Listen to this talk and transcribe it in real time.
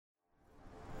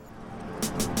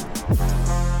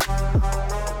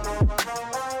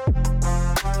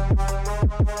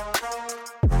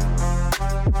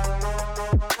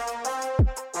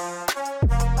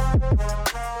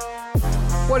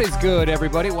What is good,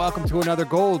 everybody? Welcome to another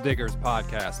Gold Diggers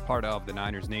podcast, part of the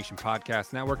Niners Nation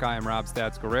Podcast Network. I am Rob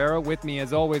Stats Guerrera. With me,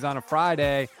 as always, on a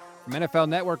Friday from NFL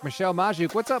Network, Michelle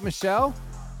Magdziuk. What's up, Michelle?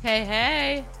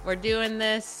 Hey, we're doing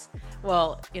this.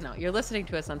 Well, you're listening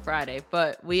to us on Friday,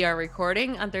 but we are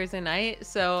recording on Thursday night,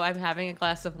 so I'm having a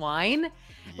glass of wine.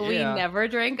 Yeah. We never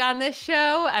drink on this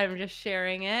show. I'm just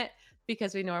sharing it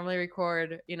because we normally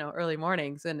record, early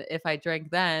mornings, and if I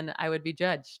drank then, I would be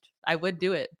judged. I would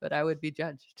do it, but I would be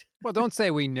judged. Well, don't say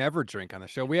we never drink on the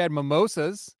show. We had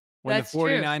mimosas when That's the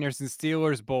true. 49ers and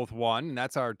Steelers both won, and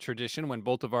that's our tradition. When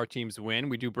both of our teams win,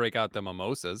 we do break out the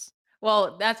mimosas.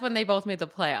 Well, that's when they both made the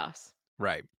playoffs.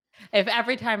 Right. If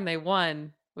every time they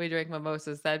won, we drink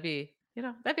mimosas, that'd be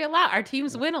a lot. Our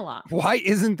teams win a lot. Why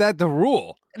isn't that the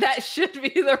rule? That should be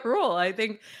the rule.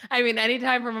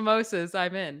 Anytime for mimosas,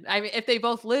 I'm in. If they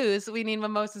both lose, we need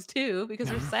mimosas too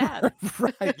because we're sad.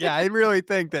 Right. Yeah, I really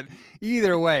think that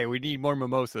either way, we need more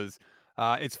mimosas.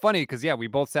 It's funny because, we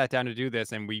both sat down to do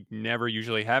this and we never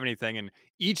usually have anything. And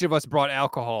each of us brought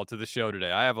alcohol to the show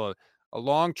today. I have a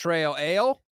Long Trail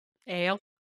Ale. Ale.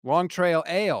 Long Trail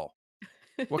Ale.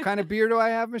 What kind of beer do I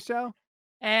have, Michelle?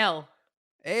 Ale.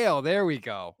 Ale. There we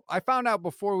go. I found out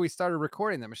before we started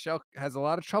recording that Michelle has a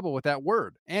lot of trouble with that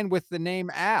word and with the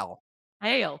name Al.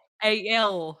 Ale.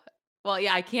 A-L. Well,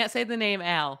 yeah, I can't say the name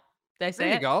Al. Did I say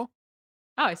There you it? go.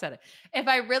 Oh, I said it. If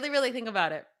I really, really think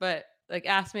about it, but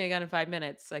ask me again in 5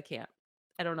 minutes, I can't.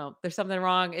 I don't know. There's something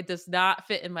wrong. It does not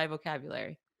fit in my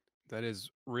vocabulary. That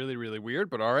is really, really weird,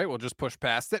 but all right, we'll just push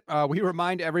past it. We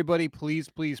remind everybody, please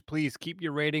keep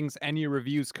your ratings and your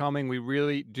reviews coming. We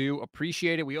really do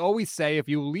appreciate it. We always say if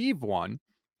you leave one,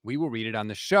 we will read it on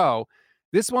the show.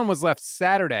 This one was left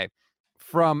Saturday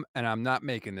from, and I'm not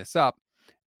making this up,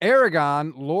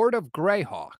 Aragon, Lord of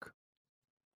Greyhawk.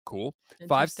 Cool.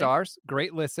 5 stars.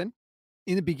 Great listen.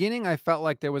 In the beginning, I felt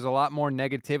like there was a lot more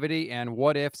negativity and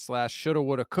what if / shoulda,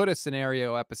 woulda, coulda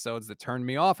scenario episodes that turned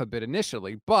me off a bit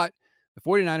initially, but the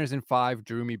 49ers in 5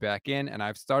 drew me back in, and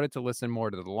I've started to listen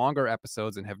more to the longer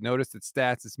episodes and have noticed that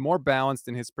Stats is more balanced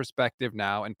in his perspective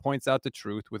now and points out the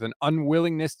truth with an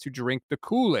unwillingness to drink the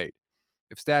Kool-Aid.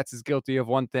 If Stats is guilty of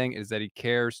one thing, it is that he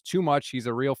cares too much. He's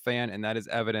a real fan, and that is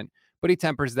evident, but he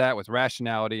tempers that with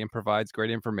rationality and provides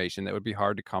great information that would be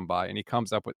hard to come by, and he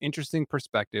comes up with interesting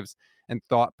perspectives and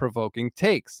thought-provoking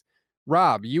takes.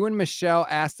 Rob, you and Michelle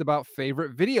asked about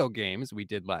favorite video games we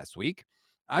did last week.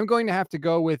 I'm going to have to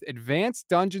go with Advanced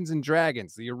Dungeons and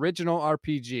Dragons, the original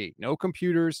RPG. No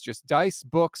computers, just dice,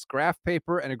 books, graph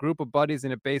paper, and a group of buddies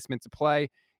in a basement to play.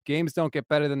 Games don't get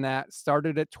better than that.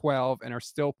 Started at 12 and are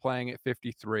still playing at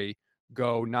 53.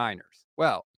 Go Niners.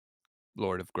 Well,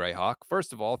 Lord of Greyhawk,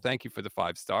 first of all, thank you for the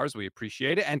 5 stars. We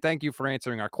appreciate it. And thank you for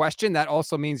answering our question. That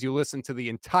also means you listened to the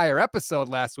entire episode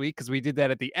last week because we did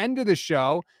that at the end of the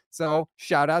show. So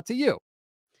shout out to you.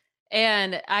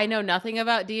 And I know nothing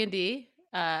about D&D.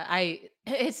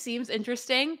 It seems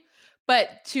interesting,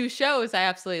 but 2 shows I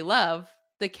absolutely love.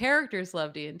 The characters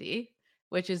love D&D,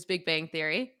 which is Big Bang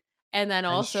Theory. And then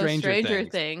also Stranger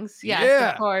Things.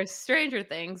 Yes, of course. Stranger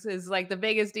Things is like the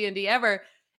biggest D&D ever.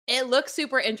 It looks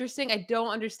super interesting. I don't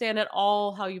understand at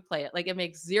all how you play it. It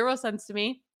makes 0 sense to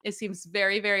me. It seems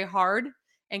very, very hard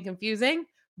and confusing.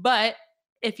 But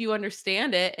if you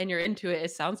understand it and you're into it,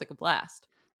 it sounds like a blast.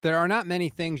 There are not many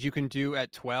things you can do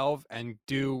at 12 and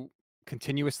do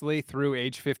continuously through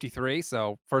age 53.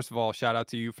 So first of all, shout out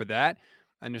to you for that.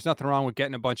 And there's nothing wrong with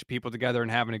getting a bunch of people together and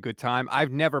having a good time.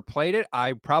 I've never played it.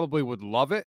 I probably would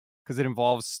love it because it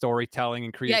involves storytelling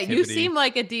and creativity. Yeah, you seem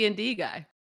like a D&D guy.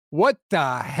 What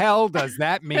the hell does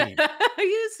that mean?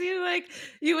 You seem like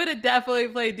you would have definitely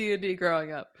played D&D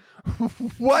growing up.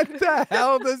 What the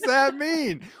hell does that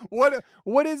mean?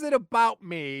 What is it about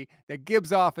me that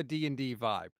gives off a D&D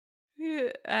vibe? Yeah,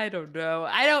 I don't know.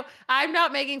 I'm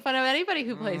not making fun of anybody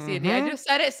who plays D&D. I just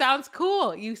said it sounds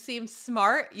cool. You seem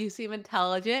smart. You seem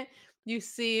intelligent. You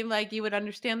seem like you would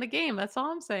understand the game. That's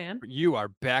all I'm saying. You are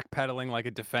backpedaling like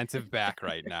a defensive back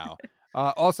right now.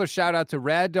 Also, shout out to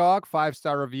Rad Dog,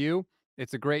 5-star review.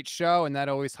 It's a great show, and that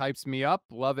always hypes me up.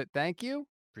 Love it. Thank you.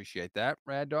 Appreciate that,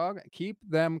 Rad Dog. Keep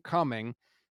them coming.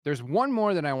 There's one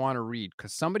more that I want to read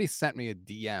because somebody sent me a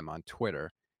DM on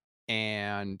Twitter,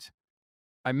 and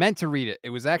I meant to read it. It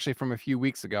was actually from a few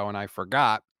weeks ago, and I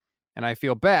forgot. And I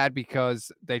feel bad because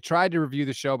they tried to review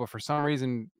the show, but for some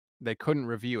reason they couldn't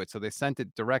review it. So they sent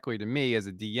it directly to me as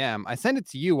a DM. I sent it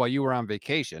to you while you were on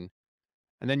vacation.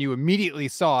 And then you immediately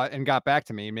saw it and got back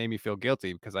to me and made me feel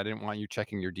guilty because I didn't want you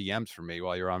checking your DMs for me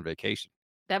while you're on vacation.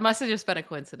 That must have just been a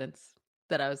coincidence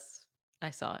that I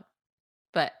saw it.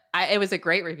 But it was a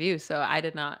great review, so I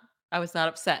was not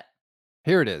upset.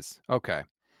 Here it is. Okay.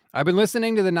 I've been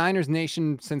listening to the Niners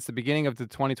Nation since the beginning of the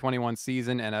 2021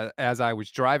 season, and as I was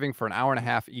driving for an hour and a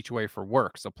half each way for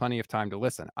work, so plenty of time to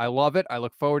listen. I love it. I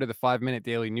look forward to the 5 minute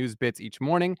daily news bits each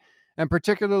morning, and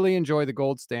particularly enjoy the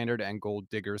Gold Standard and Gold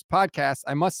Diggers podcasts.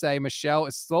 I must say, Michelle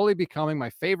is slowly becoming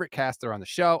my favorite caster on the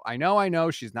show. I know,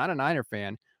 she's not a Niner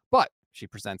fan, but she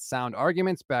presents sound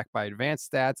arguments backed by advanced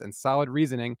stats and solid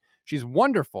reasoning. She's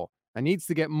wonderful and needs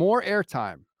to get more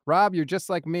airtime. Rob, you're just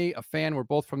like me, a fan. We're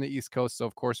both from the East Coast, so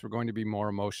of course we're going to be more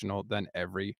emotional than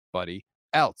everybody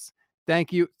else.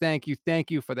 Thank you, thank you, thank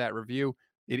you for that review.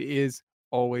 It is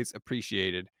always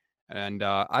appreciated. And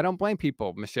I don't blame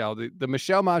people, Michelle. The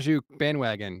Michelle Magdziuk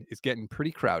bandwagon is getting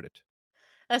pretty crowded.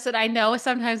 Listen, I know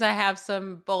sometimes I have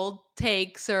some bold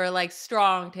takes or like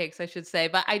strong takes, I should say,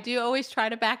 but I do always try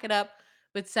to back it up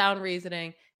with sound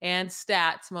reasoning and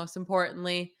stats, most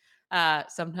importantly.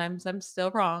 Sometimes I'm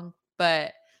still wrong,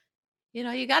 but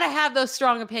you got to have those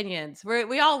strong opinions.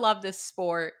 We all love this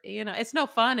sport. It's no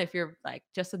fun if you're like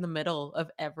just in the middle of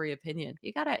every opinion.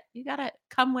 You gotta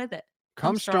come with it.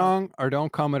 Come Come strong. strong or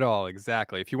don't come at all.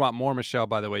 Exactly. If you want more Michelle,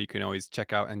 by the way, you can always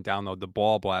check out and download the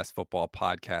Ball Blast Football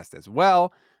podcast as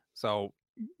well. So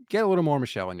get a little more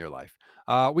Michelle in your life.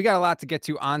 We got a lot to get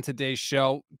to on today's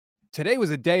show. Today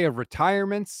was a day of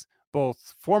retirements,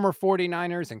 both former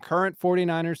 49ers and current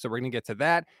 49ers. So we're going to get to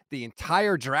that. The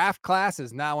entire draft class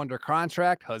is now under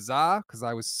contract. Huzzah. Because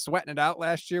I was sweating it out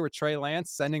last year with Trey Lance,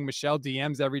 sending Michelle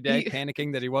DMs every day, It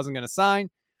panicking that he wasn't going to sign.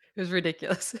 was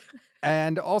ridiculous.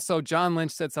 And also, John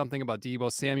Lynch said something about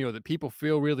Deebo Samuel that people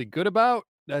feel really good about.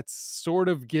 That's sort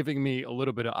of giving me a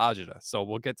little bit of agita. So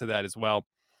we'll get to that as well.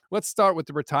 Let's start with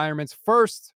the retirements.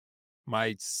 First,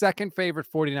 my second favorite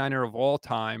 49er of all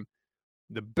time,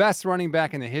 the best running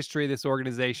back in the history of this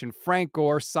organization, Frank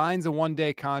Gore, signs a 1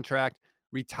 day contract,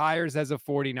 retires as a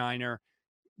 49er.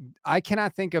 I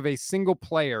cannot think of a single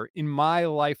player in my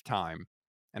lifetime,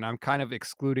 and I'm kind of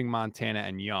excluding Montana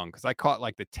and Young because I caught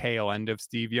like the tail end of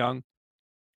Steve Young.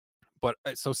 But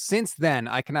so since then,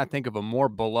 I cannot think of a more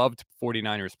beloved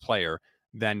 49ers player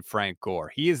than Frank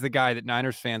Gore. He is the guy that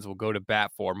Niners fans will go to bat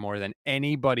for more than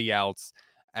anybody else.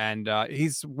 And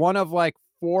he's one of like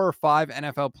 4 or 5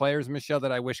 NFL players, Michelle,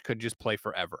 that I wish could just play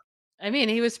forever. I mean,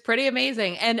 he was pretty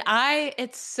amazing. And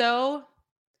it's so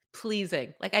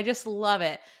pleasing. Like, I just love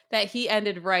it that he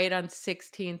ended right on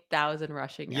 16,000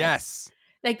 rushing yards. Yes.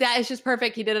 Like, that is just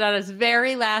perfect. He did it on his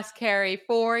very last carry,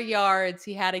 4 yards.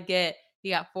 He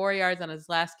got 4 yards on his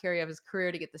last carry of his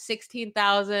career to get the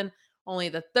 16,000. Only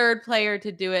the third player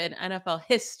to do it in NFL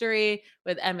history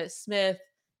with Emmitt Smith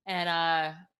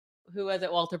and who was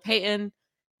it? Walter Payton.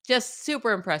 Just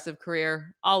super impressive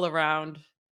career all around.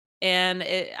 And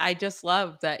I just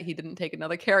love that he didn't take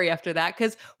another carry after that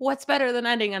because what's better than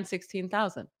ending on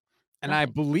 16,000? And I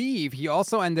Nothing. believe he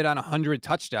also ended on 100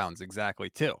 touchdowns exactly,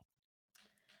 too.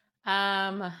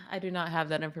 I do not have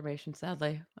that information,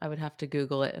 sadly. I would have to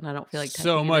Google it, and I don't feel like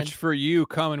So typing it much in. for you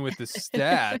coming with the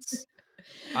stats.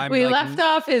 I'm We like, left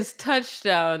off his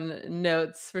touchdown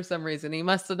notes for some reason. He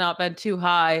must have not been too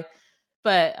high,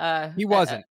 but he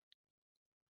wasn't.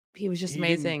 he was just He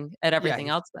didn't. amazing at Yeah. everything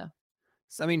else, though.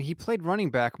 I mean, he played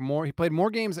running back more. He played more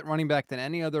games at running back than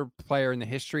any other player in the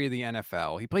history of the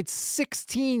NFL. He played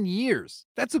 16 years.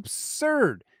 That's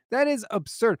absurd. That is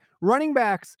absurd. Running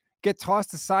backs get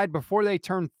tossed aside before they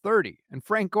turn 30, and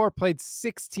Frank Gore played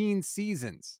 16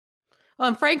 seasons. Well,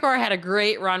 and Frank Gore had a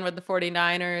great run with the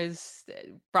 49ers,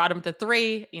 brought him to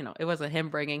 3. It wasn't him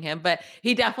bringing him, but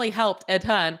he definitely helped a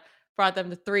ton. Brought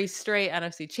them to 3 straight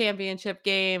NFC championship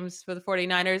games for the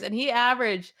 49ers, and he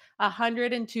averaged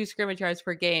 102 scrimmage yards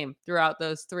per game throughout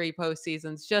those 3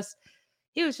 postseasons.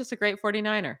 He was just a great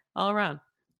 49er all around.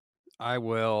 I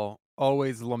will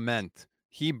always lament.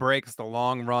 He breaks the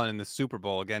long run in the Super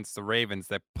Bowl against the Ravens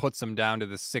that puts him down to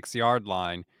the 6 yard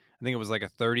line. I think it was like a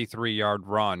 33-yard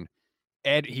run.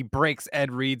 He breaks Ed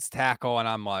Reed's tackle, and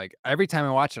I'm like, every time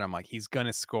I watch it, I'm like, he's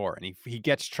gonna score. And he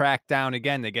gets tracked down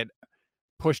again. They get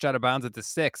pushed out of bounds at the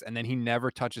 6, and then he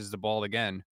never touches the ball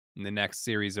again in the next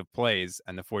series of plays,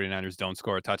 and the 49ers don't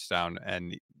score a touchdown,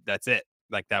 and that's it.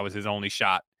 Like, that was his only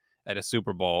shot at a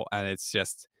Super Bowl, and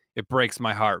it breaks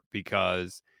my heart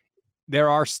because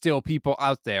there are still people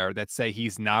out there that say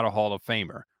he's not a Hall of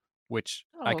Famer, which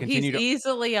I Oh, he's continue to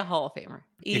easily a Hall of Famer.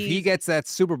 if he Easy. gets that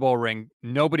Super Bowl ring,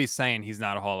 nobody's saying he's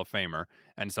not a Hall of Famer,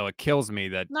 and so it kills me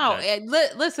that No,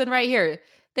 listen right here.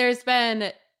 There's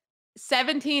been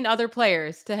 17 other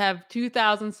players to have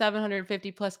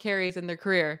 2,750 plus carries in their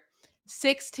career.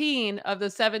 16 of the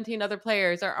 17 other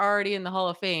players are already in the Hall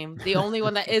of Fame. The only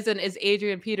one that isn't is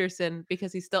Adrian Peterson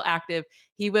because he's still active.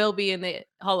 He will be in the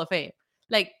Hall of Fame.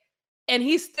 Like, And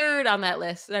he's 3rd on that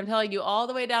list, and I'm telling you all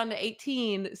the way down to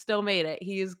 18 still made it.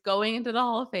 He is going into the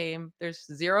Hall of Fame. There's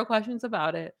 0 questions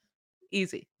about it.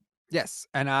 Easy. Yes,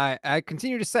 and I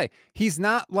continue to say he's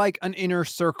not like an inner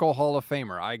circle Hall of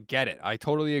Famer. I get it. I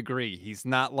totally agree. He's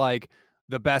not like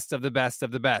the best of the best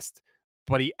of the best,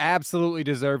 but he absolutely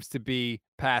deserves to be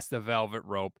past the velvet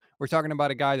rope. We're talking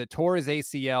about a guy that tore his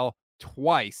ACL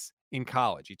twice in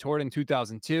college. He tore it in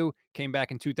 2002, came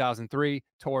back in 2003,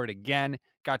 tore it again,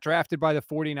 got drafted by the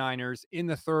 49ers in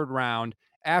the 3rd round.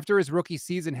 After his rookie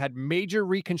season, had major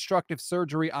reconstructive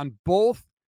surgery on both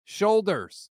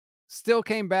shoulders. Still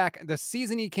came back. The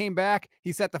season he came back,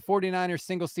 he set the 49ers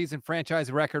single season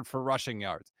franchise record for rushing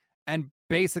yards. And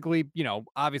basically,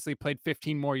 obviously played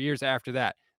 15 more years after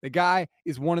that. The guy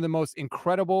is one of the most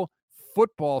incredible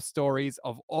football stories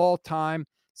of all time.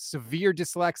 Severe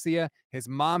dyslexia. His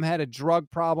mom had a drug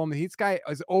problem. This guy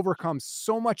has overcome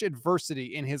so much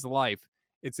adversity in his life.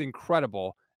 It's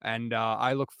incredible. And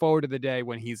I look forward to the day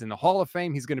when he's in the Hall of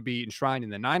Fame. He's going to be enshrined in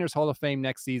the Niners Hall of Fame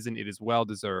next season. It is well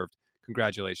deserved.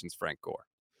 Congratulations, Frank Gore.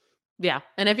 Yeah,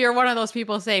 and if you're one of those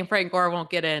people saying Frank Gore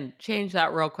won't get in, change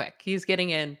that real quick. He's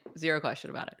getting in, 0 question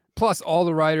about it. Plus, all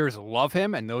the writers love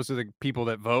him, and those are the people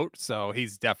that vote. So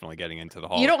he's definitely getting into the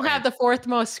Hall You of don't Fame. have the 4th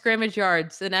most scrimmage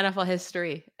yards in NFL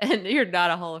history, and you're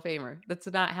not a Hall of Famer. That's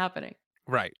not happening.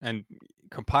 Right. And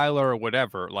compiler or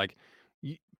whatever, like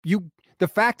the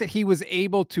fact that he was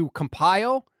able to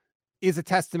compile is a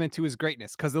testament to his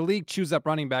greatness because the league chews up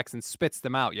running backs and spits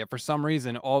them out. Yet for some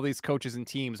reason, all these coaches and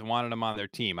teams wanted him on their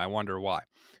team. I wonder why.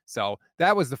 So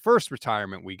that was the first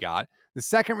retirement we got. The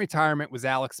second retirement was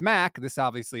Alex Mack. This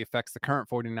obviously affects the current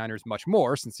 49ers much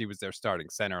more since he was their starting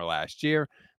center last year.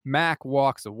 Mack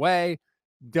walks away,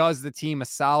 does the team a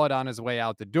solid on his way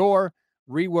out the door,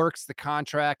 reworks the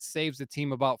contract, saves the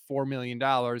team about $4 million.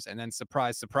 And then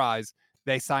surprise, surprise,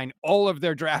 they sign all of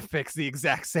their draft picks the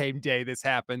exact same day this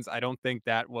happens. I don't think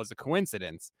that was a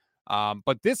coincidence.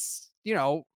 But this,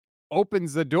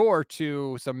 opens the door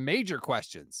to some major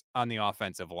questions on the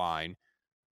offensive line.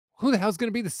 Who the hell's going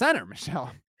to be the center,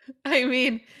 Michelle? I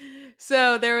mean,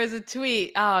 so there was a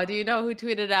tweet. Oh, do you know who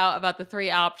tweeted out about the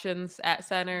 3 options at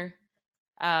center?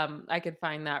 I could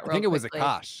find that I real think it was quickly.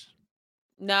 Akash.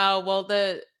 No, well,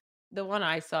 the one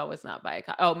I saw was not by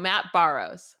Matt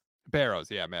Barrows. Barrows.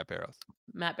 Yeah, Matt Barrows.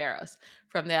 Matt Barrows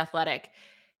from The Athletic.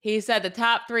 He said the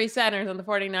top 3 centers on the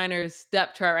 49ers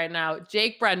depth chart right now,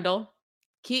 Jake Brendel,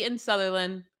 Keaton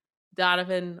Sutherland,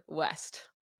 Donovan West.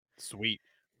 Sweet.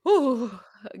 Ooh,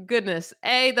 goodness.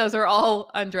 Those are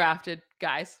all undrafted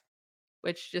guys,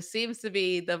 which just seems to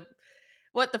be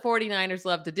what the 49ers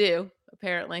love to do,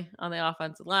 apparently, on the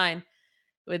offensive line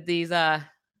with these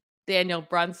Daniel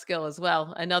Brunskill as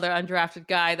well, another undrafted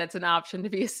guy that's an option to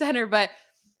be a center. But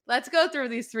let's go through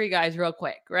these 3 guys real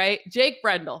quick, right? Jake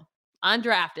Brendel,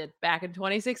 undrafted back in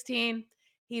 2016.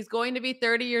 He's going to be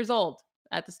 30 years old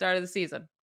at the start of the season.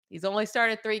 He's only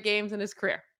started 3 games in his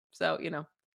career. So,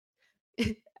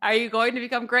 are you going to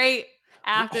become great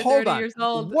after Hold 30 on. years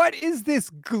old? What is this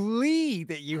glee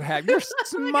that you have? You're Like, I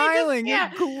just smiling. You're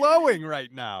can't. glowing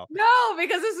right now. No,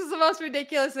 because this is the most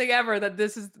ridiculous thing ever that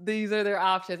these are their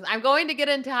options. I'm going to get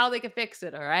into how they can fix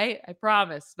it, all right? I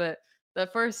promise. But the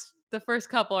first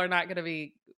couple are not going to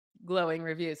be glowing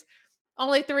reviews.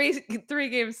 Only 3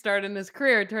 games started in his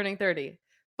career turning 30.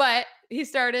 But he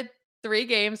started 3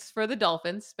 games for the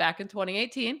Dolphins back in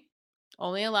 2018.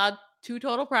 Only allowed 2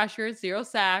 total pressures, 0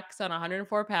 sacks on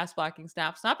 104 pass blocking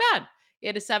snaps. Not bad. He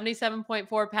had a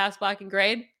 77.4 pass blocking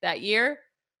grade that year.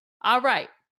 All right.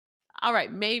 All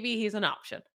right, maybe he's an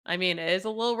option. I mean, it is a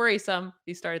little worrisome.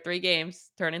 He started 3 games,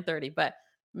 turning 30, but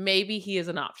maybe he is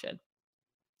an option.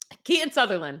 Keaton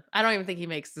Sutherland, I don't even think he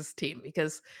makes this team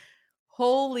because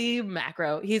holy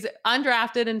macro. He's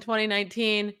undrafted in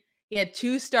 2019. He had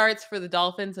 2 starts for the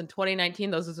Dolphins in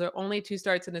 2019. Those are the only 2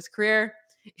 starts in his career.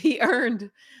 He earned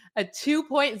a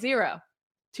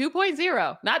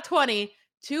 2.0, not 20,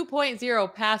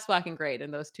 2.0 pass blocking grade in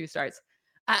those 2 starts.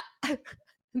 I,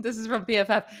 this is from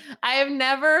PFF. I have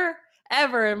never,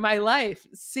 ever in my life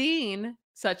seen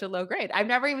such a low grade. I've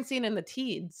never even seen in the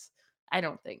teens, I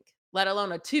don't think, let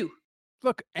alone a 2.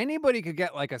 Look, anybody could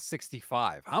get like a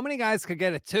 65. How many guys could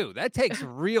get a 2? That takes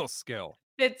real skill.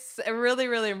 It's really,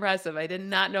 really impressive. I did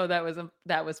not know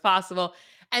that was possible.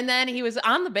 And then he was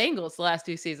on the Bengals the last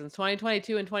 2 seasons,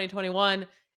 2022 and 2021.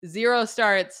 0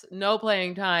 starts, no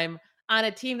playing time on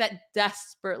a team that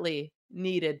desperately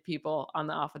needed people on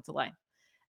the offensive line.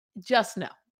 Just no.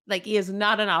 Like, he is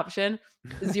not an option.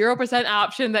 0%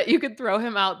 option that you could throw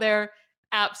him out there.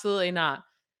 Absolutely not.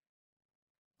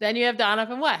 Then you have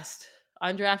Donovan West,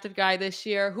 undrafted guy this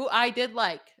year, who I did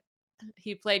like.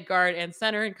 He played guard and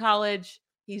center in college.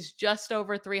 He's just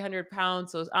over 300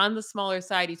 pounds. So on the smaller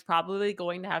side, he's probably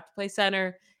going to have to play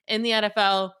center in the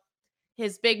NFL.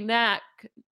 His big knack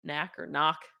or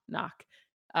knock,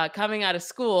 coming out of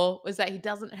school was that he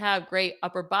doesn't have great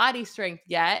upper body strength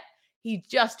yet. He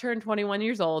just turned 21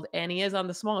 years old and he is on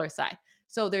the smaller side.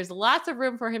 So there's lots of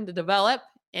room for him to develop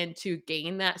and to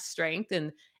gain that strength.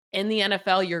 And in the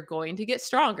NFL, you're going to get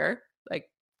stronger. Like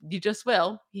you just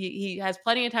will. He has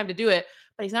plenty of time to do it,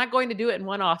 but he's not going to do it in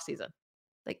one off season.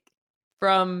 Like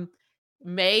from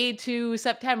May to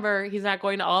September, he's not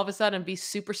going to all of a sudden be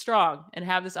super strong and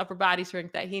have this upper body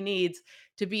strength that he needs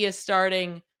to be a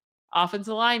starting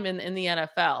offensive lineman in the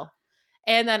NFL.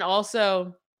 And then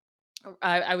also,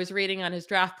 I was reading on his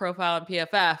draft profile on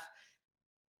PFF.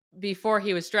 Before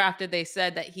he was drafted, they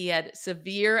said that he had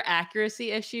severe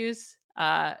accuracy issues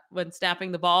when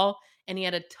snapping the ball, and he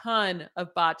had a ton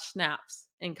of botched snaps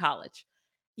in college.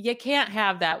 You can't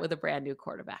have that with a brand new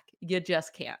quarterback. You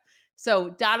just can't. So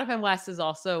Donovan West is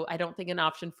also, I don't think, an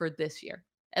option for this year,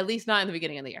 at least not in the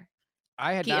beginning of the year.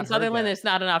 I had Keaton not heard Sutherland that. is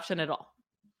not an option at all.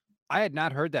 I had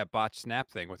not heard that botch snap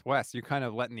thing with Wes. You're kind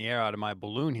of letting the air out of my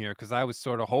balloon here because I was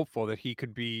sort of hopeful that he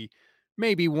could be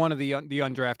maybe one of the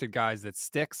undrafted guys that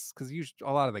sticks because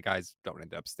a lot of the guys don't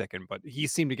end up sticking, but he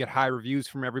seemed to get high reviews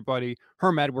from everybody.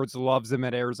 Herm Edwards loves him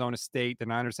at Arizona State. The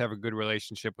Niners have a good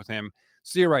relationship with him.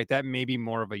 So you're right. That may be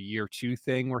more of a year two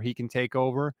thing where he can take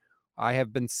over. I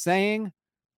have been saying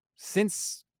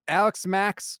since Alex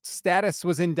Mack's status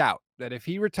was in doubt that if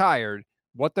he retired,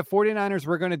 what the 49ers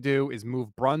were going to do is move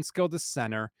Brunskill to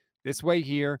center. This way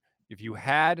here, if you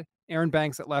had Aaron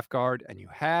Banks at left guard and you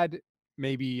had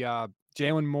maybe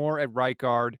Jalen Moore at right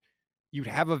guard, you'd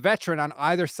have a veteran on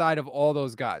either side of all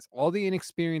those guys. All the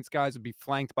inexperienced guys would be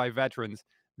flanked by veterans.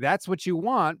 That's what you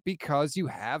want because you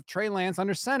have Trey Lance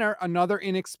under center, another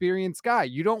inexperienced guy.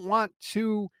 You don't want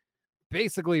two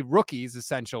basically rookies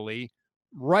essentially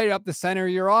right up the center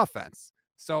of your offense.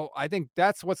 So I think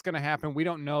that's what's going to happen. We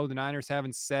don't know. The Niners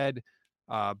haven't said.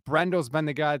 Brendo's been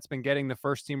the guy that's been getting the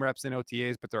first team reps in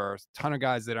OTAs, but there are a ton of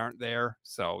guys that aren't there.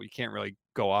 So you can't really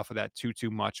go off of that too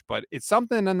much. But it's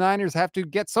something the Niners have to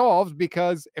get solved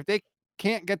because if they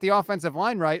can't get the offensive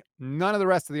line right, none of the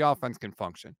rest of the offense can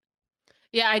function.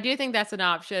 Yeah, I do think that's an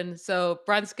option. So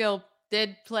Brunskill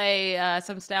did play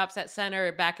some snaps at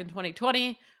center back in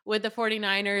 2020 with the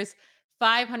 49ers,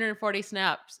 540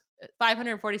 snaps,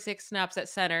 546 snaps at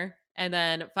center, and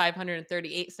then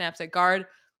 538 snaps at guard.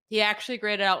 He actually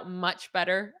graded out much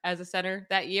better as a center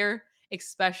that year,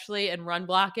 especially in run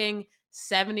blocking.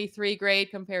 73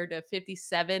 grade compared to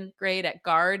 57 grade at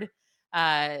guard.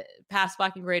 Uh, Pass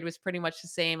blocking grade was pretty much the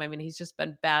same. I mean, he's just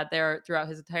been bad there throughout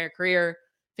his entire career.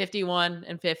 51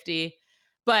 and 50.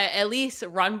 But at least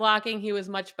run blocking, he was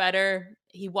much better.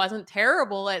 He wasn't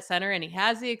terrible at center, and he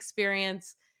has the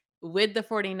experience with the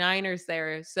 49ers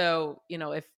there. So,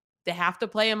 if they have to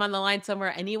play him on the line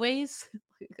somewhere anyways,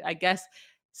 I guess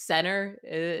center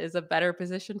is a better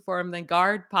position for him than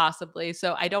guard, possibly.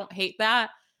 So I don't hate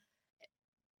that.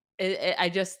 I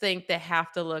just think they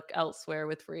have to look elsewhere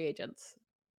with free agents.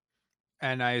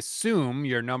 And I assume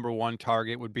your number one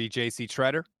target would be JC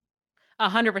Treader.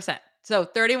 100%. So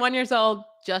 31 years old,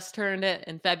 just turned it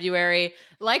in February.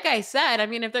 Like I said, I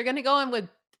mean, if they're going to go in with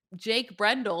Jake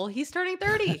Brendel, he's turning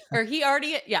 30 or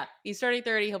he's turning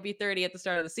 30. He'll be 30 at the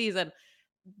start of the season.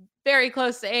 Very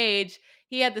close to age.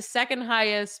 He had the second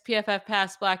highest PFF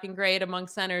pass blocking grade among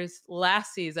centers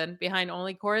last season behind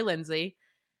only Corey Lindsey.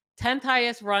 10th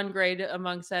highest run grade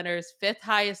among centers, 5th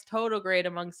highest total grade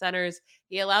among centers.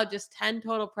 He allowed just 10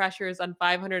 total pressures on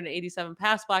 587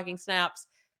 pass blocking snaps.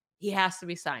 He has to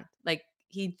be signed. Like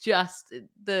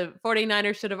the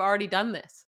 49ers should have already done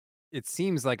this. It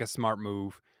seems like a smart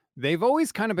move. They've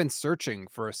always kind of been searching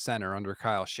for a center under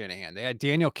Kyle Shanahan. They had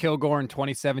Daniel Kilgore in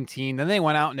 2017. Then they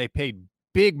went out and they paid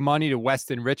big money to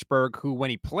Weston Richburg, who, when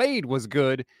he played, was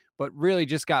good, but really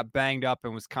just got banged up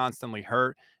and was constantly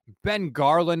hurt. Ben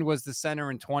Garland was the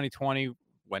center in 2020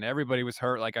 when everybody was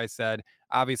hurt, like I said.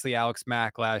 Obviously, Alex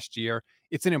Mack last year.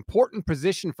 It's an important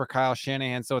position for Kyle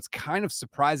Shanahan, so it's kind of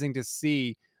surprising to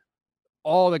see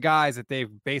all the guys that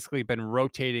they've basically been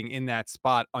rotating in that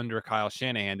spot under Kyle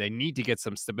Shanahan. They need to get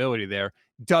some stability there.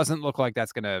 Doesn't look like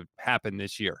that's going to happen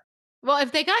this year. Well,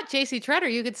 if they got JC Treader,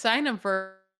 you could sign him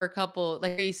for a couple,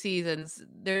 like 3 seasons.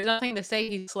 There's nothing to say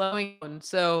he's slowing down.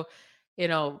 So,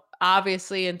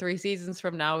 obviously in 3 seasons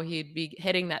from now, he'd be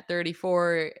hitting that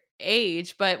 34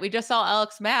 age. But we just saw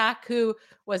Alex Mack, who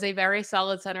was a very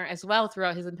solid center as well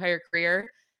throughout his entire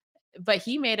career. but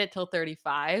he made it till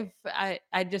 35. I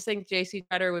just think JC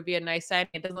Treader would be a nice signing.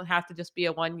 It doesn't have to just be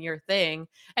a 1-year thing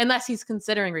unless he's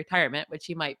considering retirement, which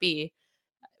he might be.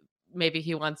 Maybe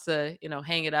he wants to,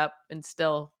 hang it up and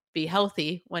still be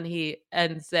healthy when he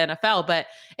ends the NFL. But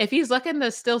if he's looking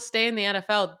to still stay in the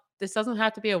NFL, this doesn't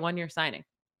have to be a 1-year signing.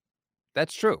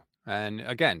 That's true. And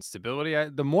again, stability,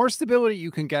 the more stability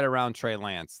you can get around Trey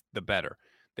Lance, the better.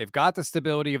 They've got the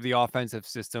stability of the offensive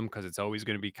system because it's always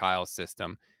going to be Kyle's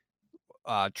system.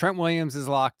 Trent Williams is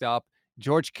locked up.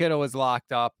 George Kittle is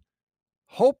locked up.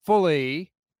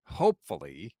 Hopefully,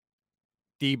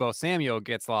 Deebo Samuel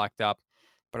gets locked up.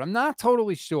 But I'm not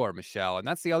totally sure, Michelle. And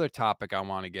that's the other topic I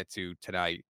want to get to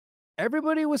tonight.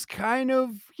 Everybody was kind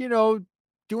of,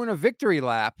 doing a victory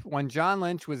lap when John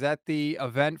Lynch was at the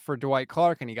event for Dwight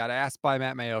Clark and he got asked by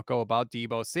Matt Mayoko about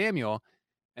Deebo Samuel.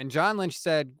 And John Lynch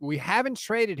said, "We haven't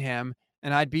traded him,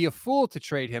 and I'd be a fool to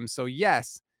trade him. So,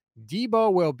 yes,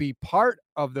 Deebo will be part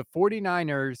of the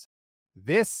 49ers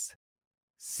this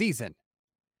season."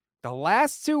 The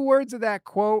last two words of that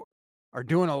quote are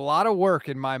doing a lot of work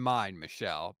in my mind,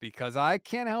 Michelle, because I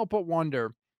can't help but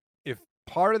wonder if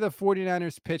part of the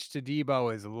 49ers pitch to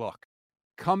Deebo is, look,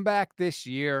 come back this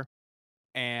year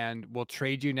and we'll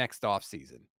trade you next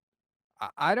offseason.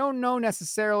 I don't know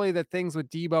necessarily that things with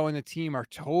Deebo and the team are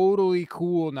totally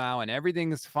cool now and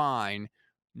everything is fine.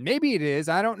 Maybe it is.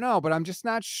 I don't know, but I'm just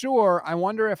not sure. I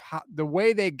wonder if the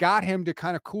way they got him to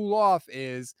kind of cool off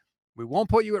is we won't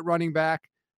put you at running back.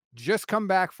 Just come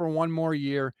back for one more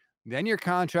year. Then your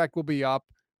contract will be up.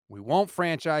 We won't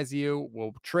franchise you.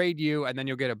 We'll trade you, and then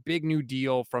you'll get a big new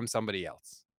deal from somebody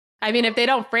else. I mean, if they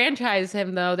don't franchise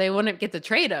him, though, they wouldn't get to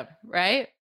trade him, right?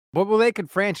 Well, they could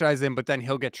franchise him, but then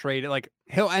he'll get traded. Like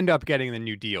he'll end up getting the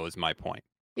new deal, is my point.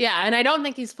 Yeah, and I don't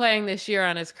think he's playing this year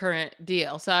on his current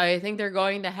deal. So I think they're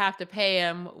going to have to pay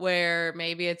him where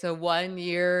maybe it's a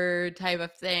 1-year type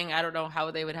of thing. I don't know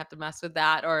how they would have to mess with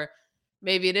that. Or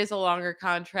maybe it is a longer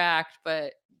contract,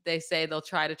 but they say they'll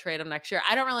try to trade him next year.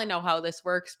 I don't really know how this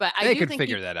works, but I They do could think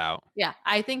figure that out. yeah,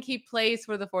 I think he plays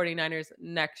for the 49ers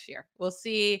next year. We'll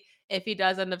see if he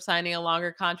does end up signing a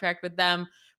longer contract with them,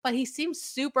 but he seems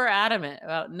super adamant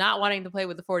about not wanting to play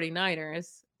with the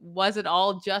 49ers. Was it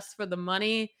all just for the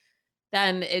money?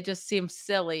 Then it just seems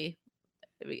silly.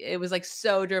 It was like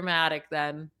so dramatic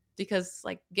then because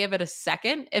like give it a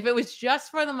second. If it was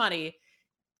just for the money,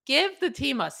 give the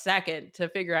team a second to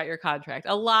figure out your contract.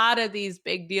 A lot of these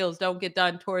big deals don't get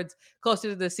done towards closer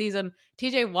to the season.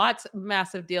 TJ Watt's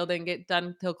massive deal didn't get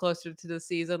done till closer to the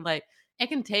season. Like it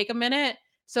can take a minute.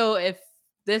 So if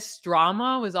this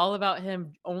drama was all about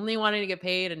him only wanting to get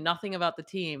paid and nothing about the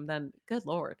team, then good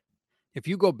lord. If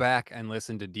you go back and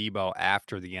listen to Deebo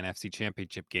after the NFC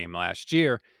Championship game last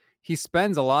year, he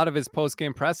spends a lot of his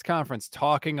post-game press conference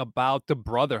talking about the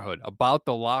brotherhood, about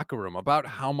the locker room, about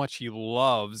how much he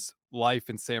loves life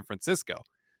in San Francisco.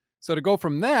 So to go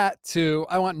from that to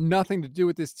I want nothing to do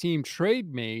with this team,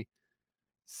 trade me,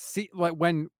 see like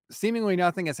when seemingly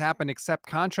nothing has happened except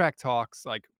contract talks,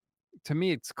 like to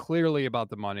me it's clearly about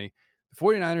the money. The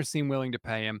 49ers seem willing to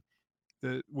pay him.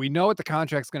 We know what the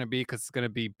contract's going to be because it's going to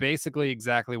be basically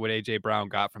exactly what AJ Brown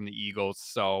got from the Eagles.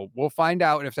 So we'll find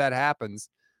out if that happens.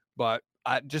 But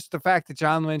just the fact that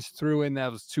John Lynch threw in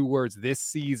those two words this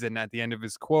season at the end of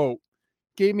his quote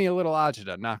gave me a little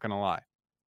agita, not going to lie.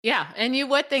 Yeah, and you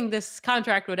would think this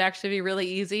contract would actually be really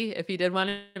easy if he did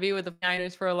want to be with the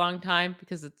Niners for a long time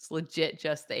because it's legit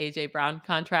just the AJ Brown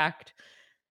contract.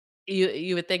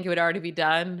 You would think it would already be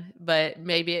done, but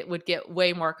maybe it would get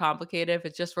way more complicated if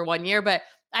it's just for 1 year, but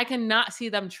I cannot see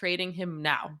them trading him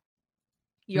now.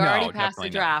 You already No, passed the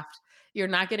definitely not. draft. You're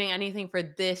not getting anything for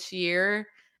this year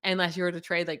unless you were to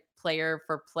trade like player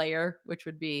for player, which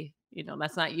would be,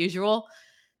 that's not usual.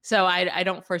 So I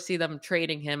don't foresee them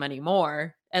trading him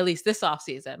anymore, at least this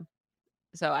offseason.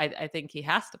 So I think he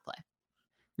has to play.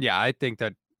 Yeah, I think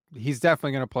that he's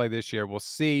definitely going to play this year. We'll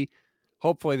see.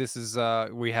 Hopefully, this is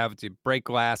we have to break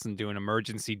glass and do an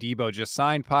emergency Debo just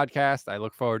signed podcast. I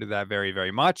look forward to that very,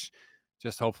 very much.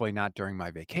 Just hopefully not during my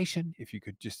vacation. If you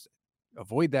could just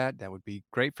avoid that, that would be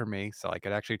great for me. So I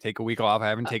could actually take a week off. I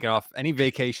haven't taken off any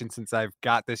vacation since I've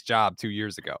got this job 2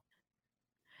 years ago.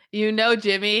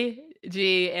 Jimmy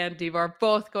G and Deebo are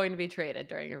both going to be traded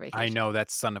during your I vacation. know that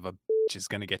son of a bitch is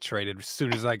going to get traded as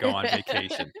soon as I go on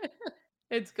vacation.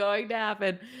 It's going to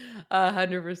happen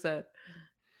 100%.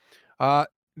 Uh,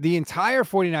 the entire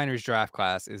 49ers draft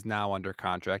class is now under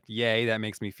contract. Yay, that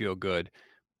makes me feel good.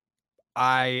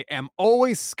 I am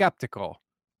always skeptical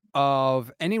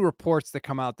of any reports that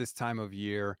come out this time of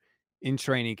year in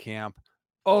training camp.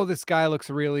 Oh, this guy looks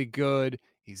really good.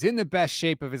 He's in the best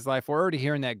shape of his life. We're already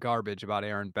hearing that garbage about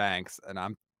Aaron Banks, and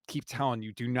I'm keep telling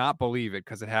you, do not believe it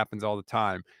because it happens all the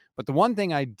time. But the one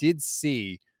thing I did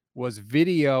see was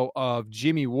video of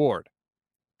Jimmy Ward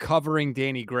covering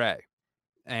Danny Gray.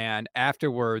 And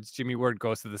afterwards, Jimmy Ward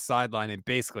goes to the sideline and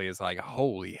basically is like,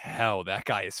 holy hell, that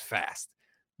guy is fast.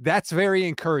 That's very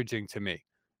encouraging to me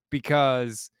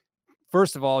because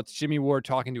first of all, it's Jimmy Ward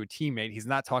talking to a teammate. He's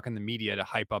not talking to the media to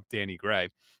hype up Danny Gray.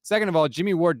 Second of all,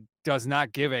 Jimmy Ward does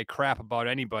not give a crap about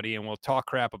anybody and will talk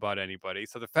crap about anybody.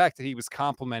 So the fact that he was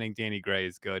complimenting Danny Gray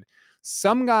is good.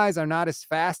 Some guys are not as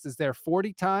fast as their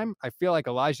 40 time. I feel like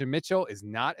Elijah Mitchell is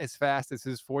not as fast as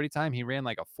his 40 time. He ran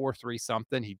like a 4.3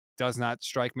 something. He does not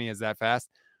strike me as that fast.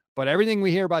 But everything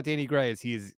we hear about Danny Gray is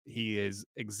he is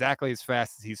exactly as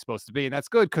fast as he's supposed to be. And that's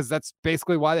good because that's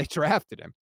basically why they drafted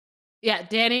him. Yeah,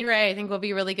 Danny Gray, I think will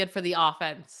be really good for the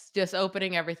offense, just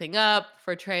opening everything up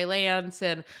for Trey Lance.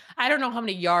 And I don't know how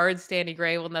many yards Danny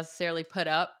Gray will necessarily put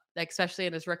up, like especially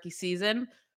in his rookie season,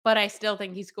 but I still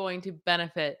think he's going to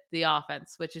benefit the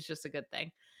offense, which is just a good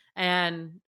thing.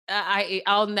 And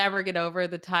I'll never get over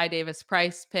the Ty Davis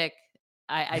Price pick.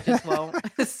 I just won't.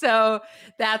 So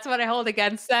that's what I hold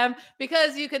against them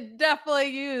because you could definitely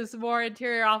use more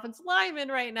interior offense linemen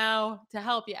right now to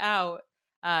help you out.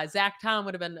 Zach Tom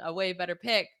would have been a way better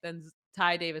pick than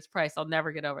Ty Davis Price. I'll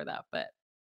never get over that, but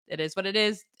it is what it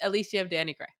is. At least you have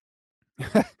Danny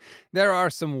Gray. There are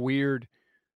some weird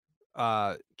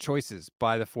choices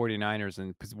by the 49ers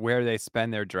and where they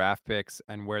spend their draft picks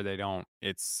and where they don't.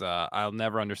 It's I'll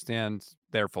never understand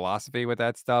their philosophy with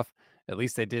that stuff. At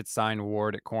least they did sign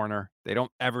Ward at corner. They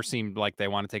don't ever seem like they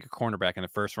want to take a cornerback in the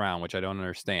first round, which I don't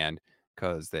understand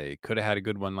because they could have had a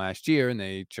good one last year and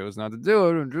they chose not to do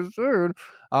it. And just saying.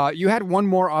 You had one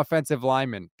more offensive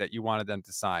lineman that you wanted them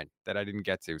to sign that I didn't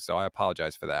get to, so I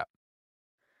apologize for that.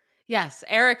 Yes,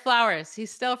 Eric Flowers.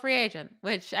 He's still a free agent,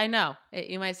 which I know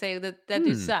you might say that that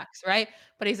dude Hmm. sucks, right?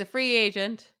 But he's a free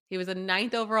agent. He was a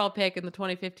ninth overall pick in the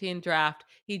 2015 draft.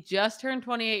 He just turned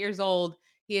 28 years old.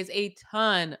 He has a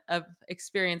ton of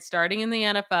experience starting in the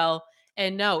NFL.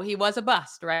 And no, he was a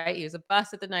bust, right? He was a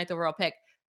bust at the ninth overall pick,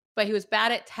 but he was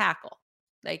bad at tackle.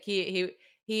 Like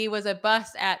he was a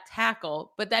bust at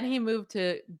tackle, but then he moved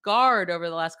to guard over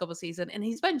the last couple seasons, and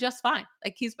he's been just fine.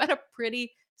 Like he's been a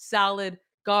pretty solid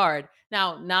guard.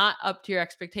 Now, not up to your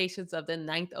expectations of the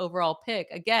ninth overall pick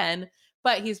again,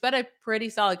 but he's been a pretty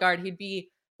solid guard. He'd be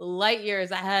light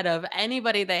years ahead of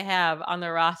anybody they have on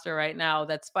their roster right now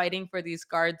that's fighting for these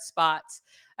guard spots.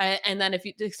 And then if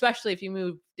you, especially if you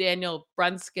move Daniel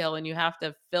Brunskill and you have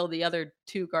to fill the other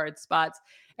two guard spots,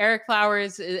 Eric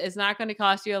Flowers is not going to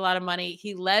cost you a lot of money.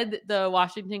 He led the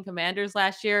Washington Commanders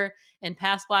last year in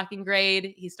pass blocking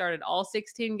grade. He started all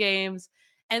 16 games.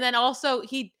 And then also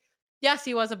yes,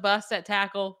 he was a bust at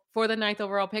tackle for the ninth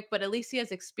overall pick, but at least he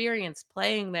has experience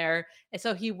playing there. And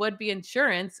so he would be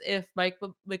insurance if Mike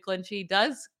McGlinchey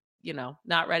does,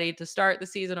 not ready to start the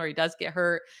season or he does get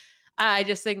hurt. I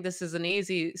just think this is an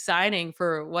easy signing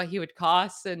for what he would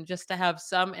cost and just to have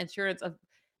some insurance of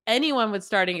anyone with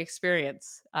starting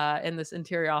experience in this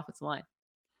interior offensive line.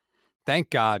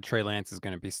 Thank God Trey Lance is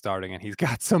gonna be starting and he's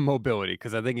got some mobility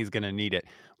because I think he's gonna need it.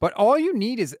 But all you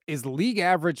need is league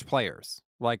average players.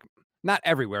 Like, not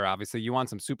everywhere, obviously. You want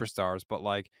some superstars, but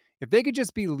like if they could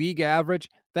just be league average,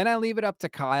 then I leave it up to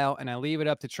Kyle and I leave it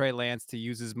up to Trey Lance to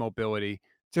use his mobility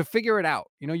to figure it out.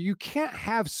 You can't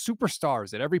have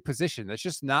superstars at every position. That's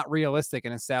just not realistic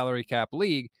in a salary cap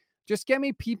league. Just get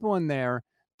me people in there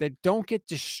that don't get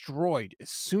destroyed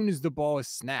as soon as the ball is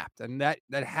snapped. And that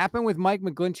happened with Mike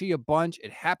McGlinchey a bunch.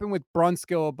 It happened with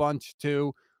Brunskill a bunch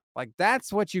too. Like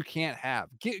that's what you can't have.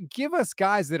 Give us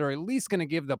guys that are at least going to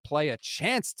give the play a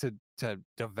chance to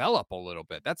develop a little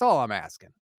bit. That's all I'm asking.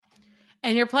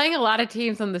 And you're playing a lot of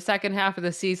teams in the second half of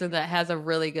the season that has a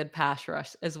really good pass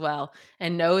rush as well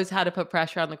and knows how to put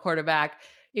pressure on the quarterback.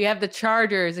 You have the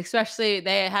Chargers, especially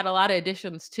they had a lot of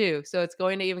additions too. So it's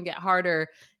going to even get harder.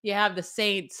 You have the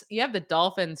Saints, you have the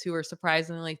Dolphins who were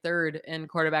surprisingly third in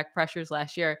quarterback pressures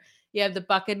last year. You have the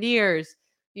Buccaneers,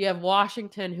 you have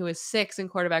Washington who was sixth in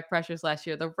quarterback pressures last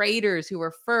year. The Raiders who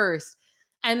were first.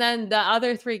 And then the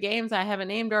other three games I haven't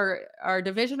named are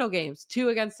divisional games. Two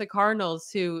against the Cardinals,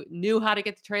 who knew how to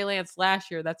get to Trey Lance last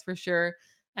year, that's for sure.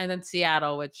 And then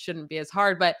Seattle, which shouldn't be as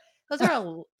hard. But those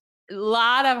are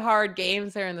lot of hard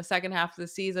games there in the second half of the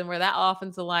season where that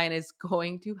offensive line is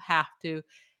going to have to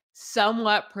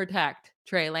somewhat protect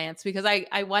Trey Lance because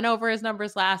I went over his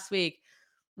numbers last week.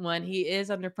 When he is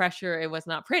under pressure, it was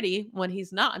not pretty. When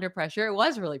he's not under pressure, it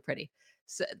was really pretty.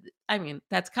 So, I mean,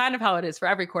 that's kind of how it is for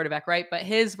every quarterback, right? But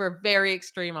his were very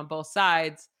extreme on both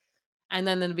sides. And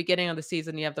then in the beginning of the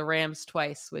season, you have the Rams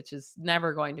twice, which is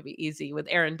never going to be easy with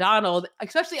Aaron Donald,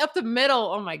 especially up the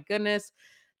middle. Oh my goodness.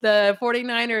 The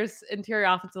 49ers interior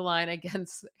offensive line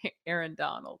against Aaron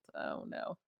Donald. Oh,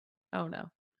 no. Oh, no.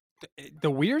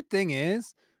 The weird thing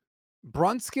is,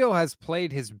 Brunskill has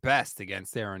played his best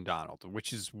against Aaron Donald,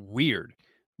 which is weird.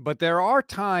 But there are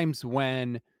times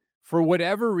when, for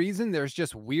whatever reason, there's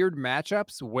just weird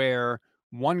matchups where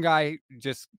one guy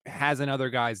just has another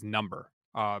guy's number.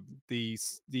 The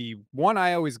one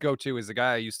I always go to is the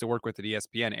guy I used to work with at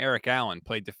ESPN, Eric Allen,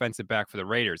 played defensive back for the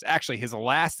Raiders. Actually, his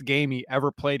last game he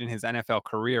ever played in his NFL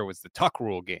career was the Tuck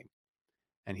Rule game,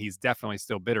 and he's definitely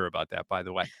still bitter about that, by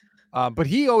the way. But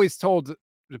he always told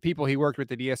the people he worked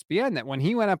with at ESPN that when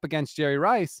he went up against Jerry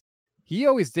Rice, he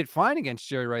always did fine against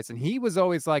Jerry Rice. And he was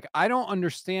always like, I don't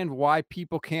understand why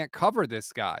people can't cover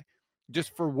this guy.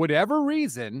 Just for whatever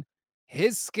reason,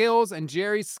 his skills and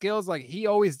Jerry's skills, like he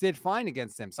always did fine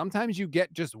against him. Sometimes you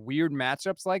get just weird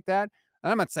matchups like that.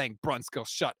 And I'm not saying Brunskill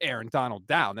shut Aaron Donald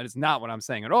down. That is not what I'm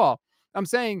saying at all. I'm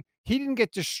saying he didn't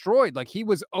get destroyed. Like he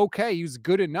was okay. He was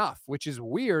good enough, which is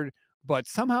weird, but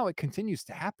somehow it continues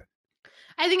to happen.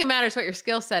 I think it matters what your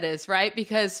skill set is, right?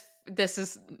 Because this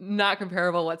is not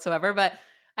comparable whatsoever, but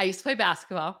I used to play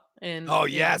basketball and, Oh,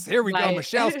 yes. Here we go. my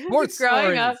Michelle sports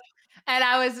growing up, stories. and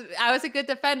I was a good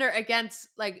defender against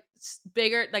like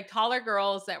bigger, like taller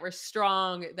girls that were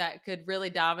strong that could really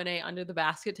dominate under the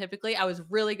basket. Typically, I was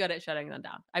really good at shutting them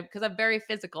down because I'm very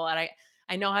physical and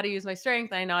I know how to use my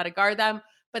strength. I know how to guard them.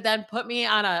 But then put me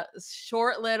on a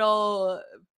short little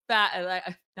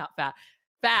not fat,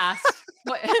 fast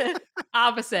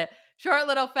opposite, short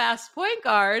little fast point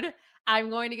guard. I'm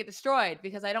going to get destroyed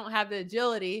because I don't have the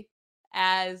agility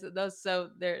as those, so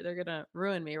they're gonna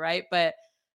ruin me, right? But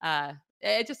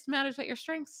it just matters what your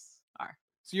strengths are.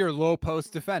 So you're a low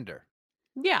post defender.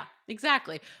 Yeah,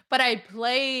 exactly. But I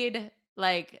played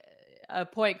like a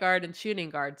point guard and shooting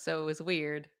guard, so it was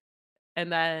weird.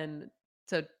 And then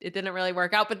so it didn't really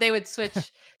work out, but they would switch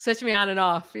me on and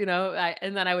off,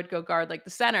 and then I would go guard like the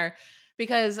center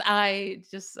because I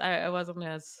wasn't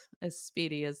as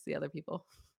speedy as the other people.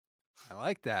 I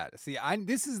like that. See,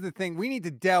 this is the thing. We need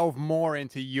to delve more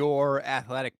into your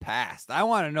athletic past. I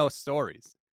want to know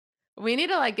stories. We need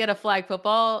to like get a flag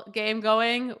football game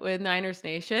going with Niners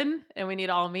Nation, and we need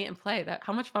to all meet and play. That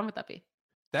how much fun would that be?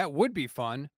 That would be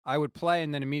fun. I would play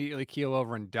and then immediately keel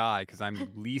over and die because I'm the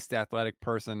least athletic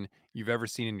person you've ever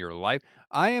seen in your life.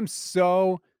 I am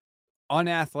so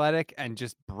unathletic and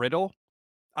just brittle.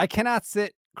 I cannot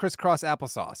sit crisscross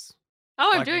applesauce.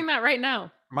 Oh, I'm Like doing that right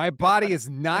now. my body is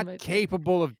On not my chair.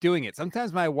 capable of doing it.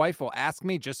 Sometimes my wife will ask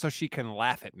me just so she can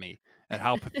laugh at me at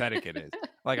how pathetic it is.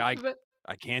 Like But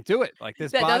I can't do it. Like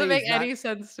this that doesn't body make is not any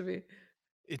sense to me.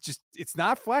 it's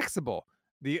not flexible.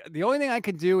 The only thing I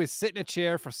can do is sit in a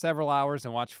chair for several hours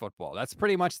and watch football. That's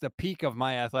pretty much the peak of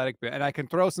my and I can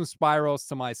throw some spirals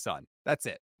to my son. That's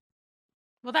it.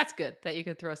 Well, that's good that you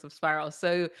can throw some spirals.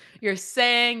 So you're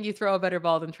saying you throw a better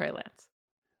ball than Trey Lance.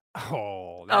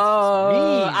 Oh, that's just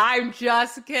Oh, mean. I'm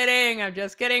just kidding. I'm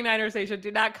just kidding, Niners Nation.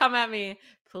 Do not come at me.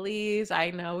 Please. I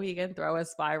know he can throw a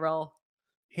spiral.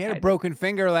 He had a I know. broken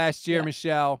finger last year, Yeah.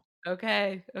 Michelle.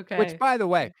 Okay. Which, Okay. by the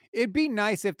way, Okay. it'd be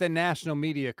nice if the national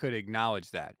media could acknowledge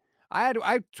that. I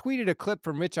tweeted a clip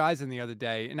from Rich Eisen the other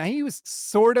day, and he was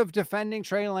sort of defending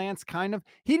Trey Lance, kind of.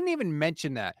 He didn't even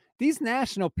mention that. These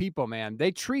national people, man,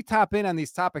 they treetop in on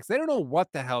these topics. They don't know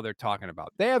what the hell they're talking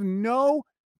about. They have no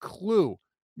clue.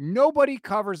 Nobody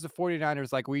covers the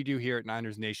 49ers like we do here at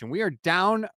Niners Nation. We are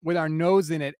down with our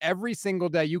nose in it every single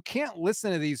day. You can't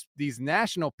listen to these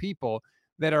national people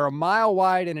that are a mile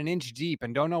wide and an inch deep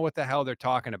and don't know what the hell they're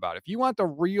talking about. If you want the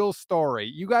real story,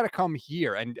 you got to come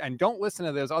here and don't listen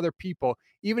to those other people,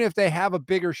 even if they have a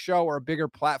bigger show or a bigger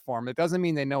platform. It doesn't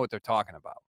mean they know what they're talking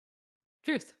about.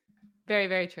 Truth. Very,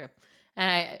 very true.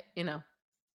 And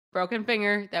broken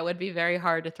finger, that would be very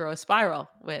hard to throw a spiral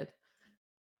with.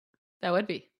 That would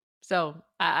be. So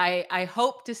I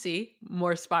hope to see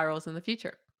more spirals in the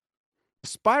future.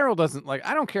 Spiral doesn't like,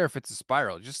 I don't care if it's a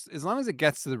spiral, just as long as it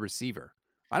gets to the receiver.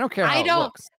 I don't care I how it don't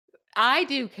looks. I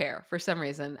do care for some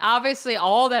reason. Obviously,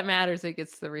 all that matters is it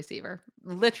gets to the receiver.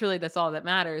 Literally, that's all that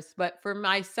matters. But for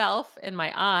myself and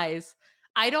my eyes,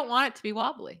 I don't want it to be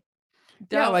wobbly.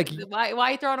 Yeah, like Don't why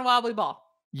are you throwing a wobbly ball?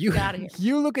 you Get out of here.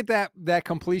 you look at that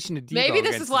completion to Maybe Deebo this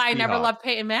is against the why I never Seahawks. loved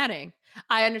Peyton Manning.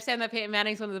 I understand that Peyton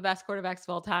Manning's one of the best quarterbacks of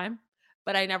all time,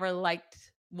 but I never liked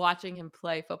watching him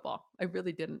play football. I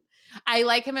really didn't. I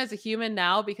like him as a human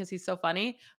now because he's so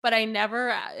funny, but I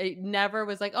never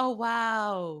was like, "Oh,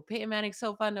 wow, Peyton Manning's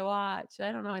so fun to watch."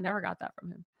 I don't know, I never got that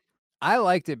from him. I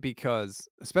liked it because,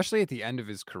 especially at the end of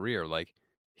his career, like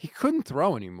he couldn't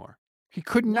throw anymore. He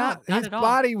could not. No, not His at all.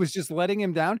 body was just letting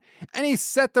him down, and he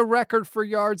set the record for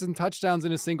yards and touchdowns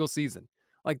in a single season.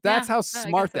 Like, that's Yeah, how no, I guess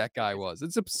smart that's that what guy it is. was.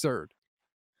 It's absurd.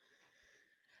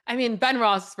 I mean, Ben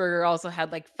Roethlisberger also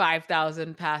had like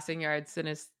 5,000 passing yards in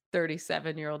his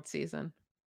 37-year-old season.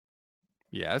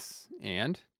 Yes,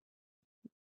 and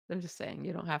I'm just saying,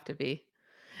 you don't have to be.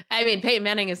 I mean, Peyton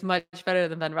Manning is much better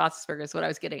than Ben Roethlisberger is what I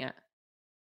was getting at.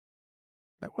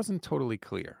 that wasn't totally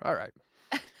clear. All right.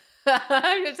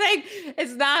 I'm just saying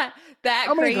it's not that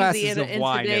How many crazy glasses in of in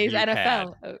wine have today's you had?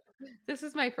 NFL. This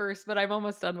is my first, but I'm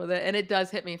almost done with it, and it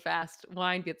does hit me fast.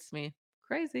 Wine gets me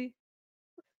crazy.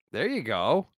 There you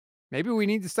go. Maybe we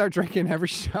need to start drinking every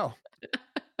show.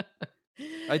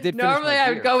 I did finish Normally, my I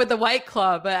would beer. go with the White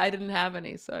Claw, but I didn't have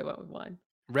any, so I went with wine.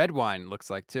 Red wine looks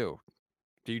like too.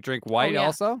 Do you drink Oh, white yeah.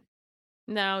 also?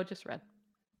 No, just red.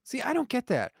 See, I don't get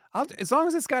that. As long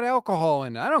as it's got alcohol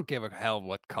in it, I don't give a hell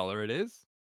what color it is.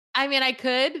 I mean, I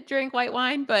could drink white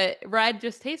wine, but red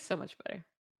just tastes so much better. Yeah,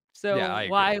 So I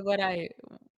agree. why would I,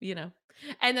 you know?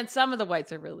 And then some of the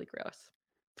whites are really gross.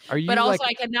 Are But you also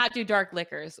like I cannot do dark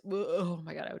liquors. Oh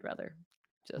my god, I would rather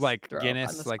just throw up on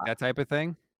Guinness, the like spot. that type of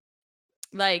thing?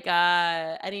 Like,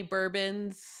 any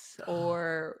bourbons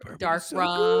or Bourbon is dark so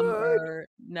rum good. or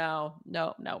no,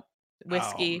 no, no. Oh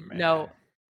Whiskey, man. no,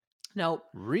 nope.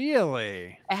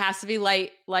 Really? It has to be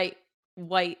light,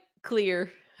 white, clear.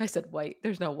 I said white.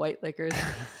 There's no white liquors.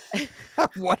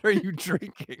 What are you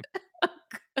drinking?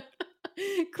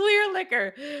 Clear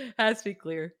liquor. Has to be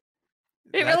clear.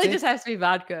 It That's really it? just has to be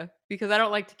vodka because I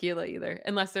don't like tequila either,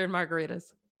 unless they're in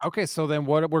margaritas. Okay, so then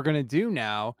what we're gonna do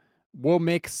now, we'll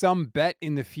make some bet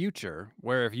in the future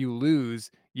where if you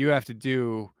lose, you have to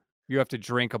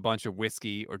drink a bunch of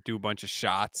whiskey or do a bunch of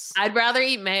shots. I'd rather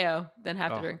eat mayo than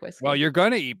have to Oh, drink well, whiskey. you're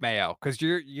gonna eat mayo because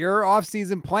your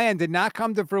off-season plan did not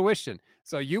come to fruition.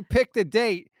 So you picked a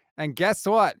date, and guess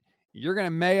what? You're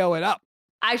gonna mayo it up.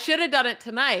 I should have done it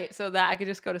tonight so that I could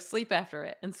just go to sleep after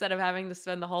it instead of having to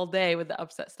spend the whole day with the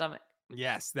upset stomach.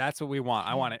 Yes, that's what we want.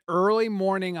 I want it early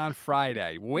morning on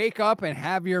Friday. Wake up and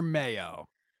have your mayo.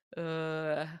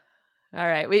 Uh, all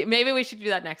right. Maybe we should do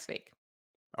that next week.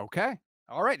 Okay.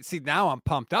 All right. See, now I'm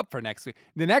pumped up for next week.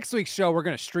 The next week's show, we're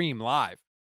gonna stream live.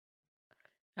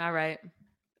 All right.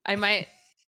 I might.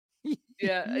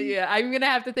 Yeah. I'm gonna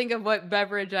have to think of what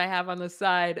beverage I have on the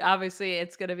side. Obviously,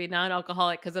 it's gonna be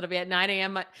non-alcoholic because it'll be at 9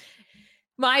 a.m.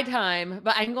 My time.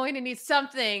 But I'm going to need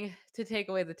something to take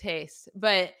away the taste.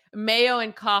 But mayo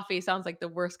and coffee sounds like the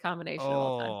worst combination of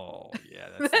all time. Oh, yeah,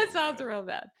 that's That no sounds good. real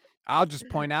bad. I'll just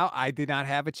point out I did not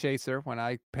have a chaser when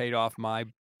I paid off my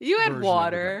You had version of the bet.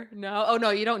 water. No. Oh no,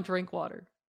 you don't drink water.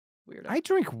 Weirdo. I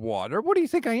drink water. What do you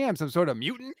think I am? Some sort of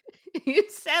mutant? You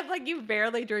said like you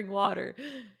barely drink water.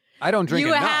 I don't drink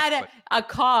You enough, had but a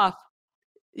cough.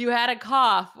 You had a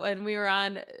cough when we were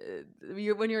on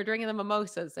when you were drinking the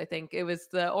mimosas, I think. It was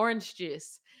the orange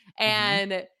juice. mhm.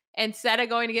 And instead of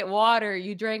going to get water,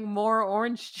 you drank more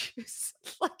orange juice.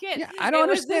 Like Yeah, I don't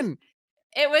understand.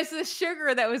 it was the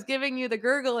sugar that was giving you the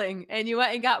gurgling and you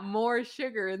went and got more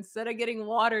sugar instead of getting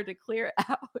water to clear it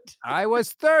out. I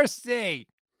was thirsty.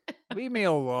 Leave me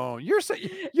alone.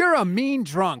 You're a mean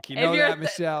drunk. You And know you're that,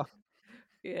 Michelle?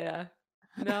 yeah.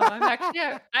 No, I'm actually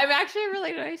a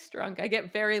really nice drunk. I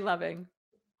get very loving.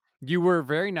 You were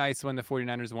very nice when the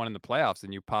 49ers won in the playoffs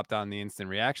and you popped on the instant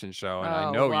reaction show, and I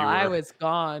Oh, know well, you I were was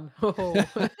gone. Oh,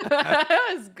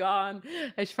 I was gone.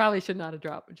 Probably should not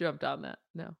have jumped on that.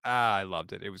 No. I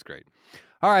loved it. It was great.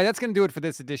 All right, that's going to do it for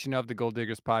this edition of the Gold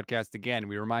Diggers podcast. Again,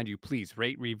 we remind you, please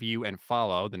rate, review, and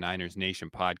follow the Niners Nation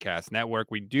Podcast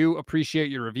Network. We do appreciate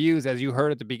your reviews. As you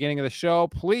heard at the beginning of the show,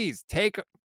 please take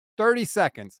 30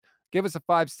 seconds, give us a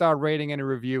 5-star rating and a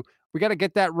review. We got to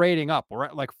get that rating up. We're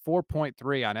at like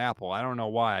 4.3 on Apple. I don't know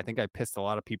why. I think I pissed a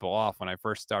lot of people off when I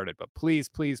first started, but please,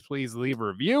 please, please leave a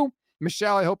review.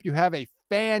 Michelle, I hope you have a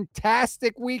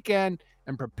fantastic weekend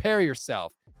and prepare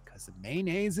yourself because the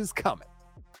mayonnaise is coming.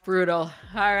 Brutal.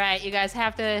 All right. You guys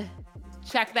have to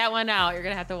check that one out. You're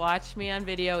going to have to watch me on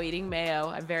video eating mayo.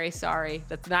 I'm very sorry.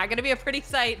 That's not going to be a pretty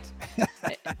sight.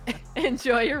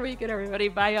 Enjoy your weekend, everybody.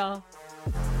 Bye, y'all.